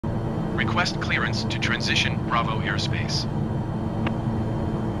Request clearance to transition Bravo airspace.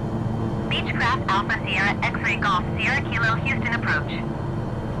 Beechcraft Alpha Sierra X-Ray Golf Sierra Kilo Houston approach.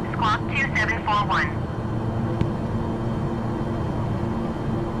 Squawk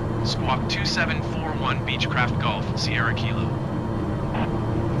 2741. Squawk 2741 Beechcraft Golf Sierra Kilo.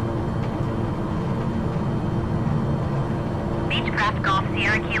 Beechcraft Golf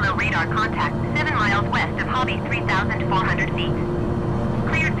Sierra Kilo radar contact 7 miles west of Hobby 3,400 feet.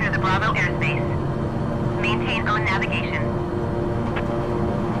 Cleared through the Bravo airspace. Maintain on navigation.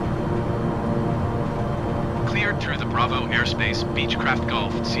 Cleared through the Bravo airspace, Beechcraft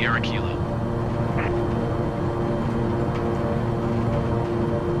Golf Sierra Kilo.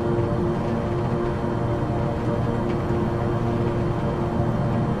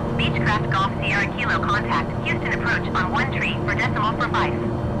 Beechcraft Golf Sierra Kilo contact Houston approach on 1 tree for decimal for 5.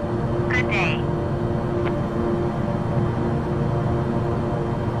 Good day.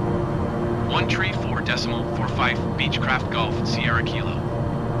 1 tree 4 decimal 45 Beechcraft Golf Sierra Kilo.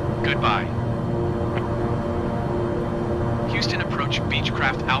 Goodbye. Houston approach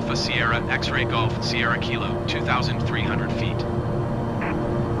Beechcraft Alpha Sierra X-Ray Golf Sierra Kilo 2,300 feet.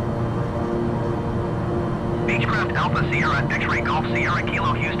 Beechcraft Alpha Sierra X-Ray Golf Sierra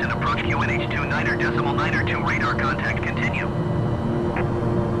Kilo Houston approach QNH 29er decimal 9er 2 radar contact continue.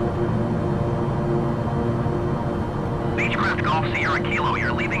 Beechcraft Golf Sierra Kilo,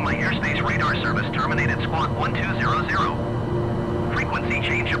 you're leaving my airspace radar service terminated squawk 1200. Frequency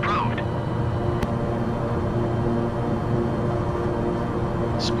change approved.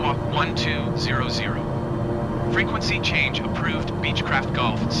 Squawk 1200. Frequency change approved Beechcraft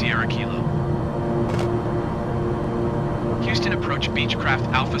Golf Sierra Kilo. Houston approach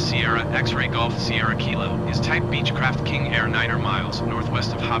Beechcraft Alpha Sierra X-Ray Golf Sierra Kilo is type Beechcraft King Air 9er miles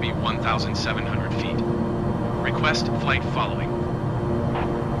northwest of Hobby 1,700 feet. Request flight following.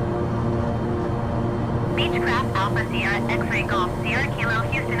 Beechcraft Alpha Sierra X-Ray Golf Sierra Kilo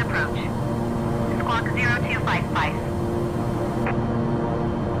Houston approach. Squawk 0255.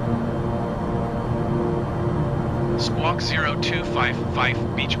 Squawk 0255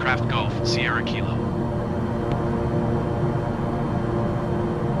 Beechcraft Golf Sierra Kilo.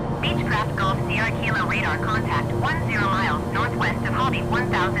 Beechcraft Golf Sierra Kilo radar contact 10 miles northwest of Hobby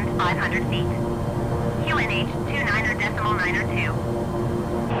 1,500 feet. QNH 29er decimal 9er 2.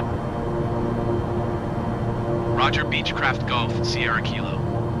 Roger Beechcraft Golf Sierra Kilo.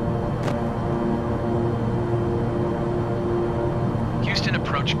 Houston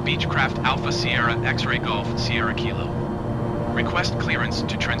approach Beechcraft Alpha Sierra X-Ray Golf Sierra Kilo. Request clearance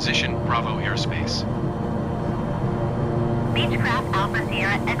to transition Bravo airspace. Beechcraft Alpha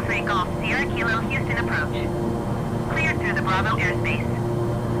Sierra X-Ray Golf Sierra Kilo Houston approach. Cleared through the Bravo airspace.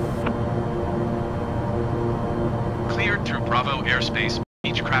 Cleared through Bravo airspace,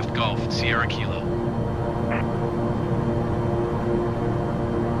 Beechcraft Golf Sierra Kilo.